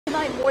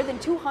Tonight, more than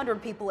 200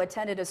 people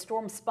attended a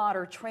storm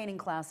spotter training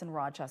class in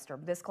Rochester.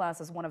 This class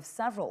is one of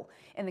several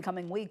in the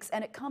coming weeks,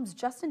 and it comes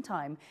just in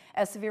time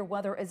as severe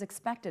weather is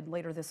expected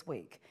later this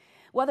week.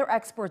 Weather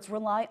experts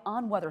rely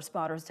on weather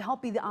spotters to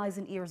help be the eyes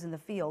and ears in the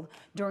field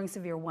during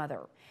severe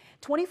weather.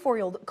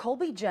 24-year-old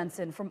Colby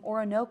Jensen from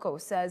Orinoco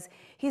says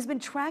he's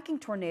been tracking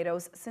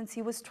tornadoes since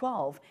he was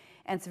 12,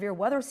 and severe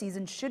weather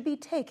season should be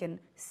taken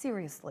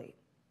seriously.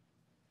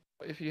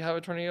 If you have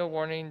a tornado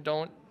warning,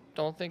 don't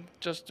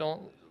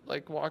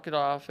walk it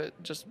off.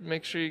 Just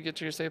make sure you get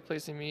to your safe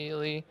place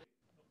immediately.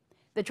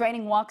 The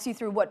training walks you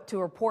through what to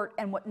report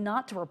and what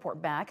not to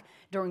report back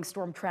during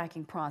storm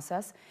tracking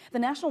process. The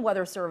National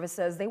Weather Service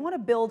says they want to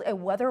build a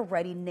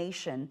weather-ready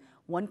nation,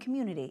 one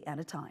community at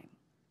a time.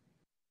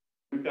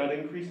 We've got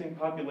increasing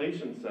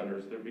population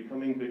centers. They're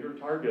becoming bigger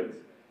targets.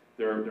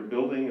 They're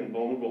building in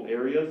vulnerable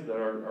areas that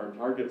are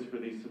targets for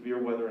these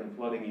severe weather and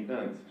flooding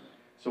events.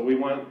 So we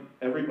want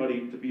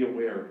everybody to be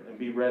aware and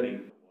be ready.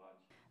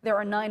 There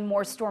are 9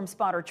 more storm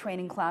spotter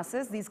training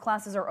classes. These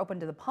classes are open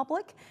to the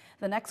public.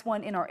 The next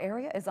one in our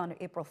area is on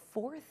April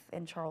 4th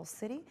in Charles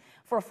City.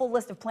 For a full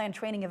list of planned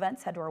training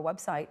events, head to our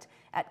website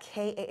at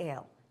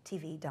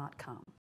KAAL-TV.com.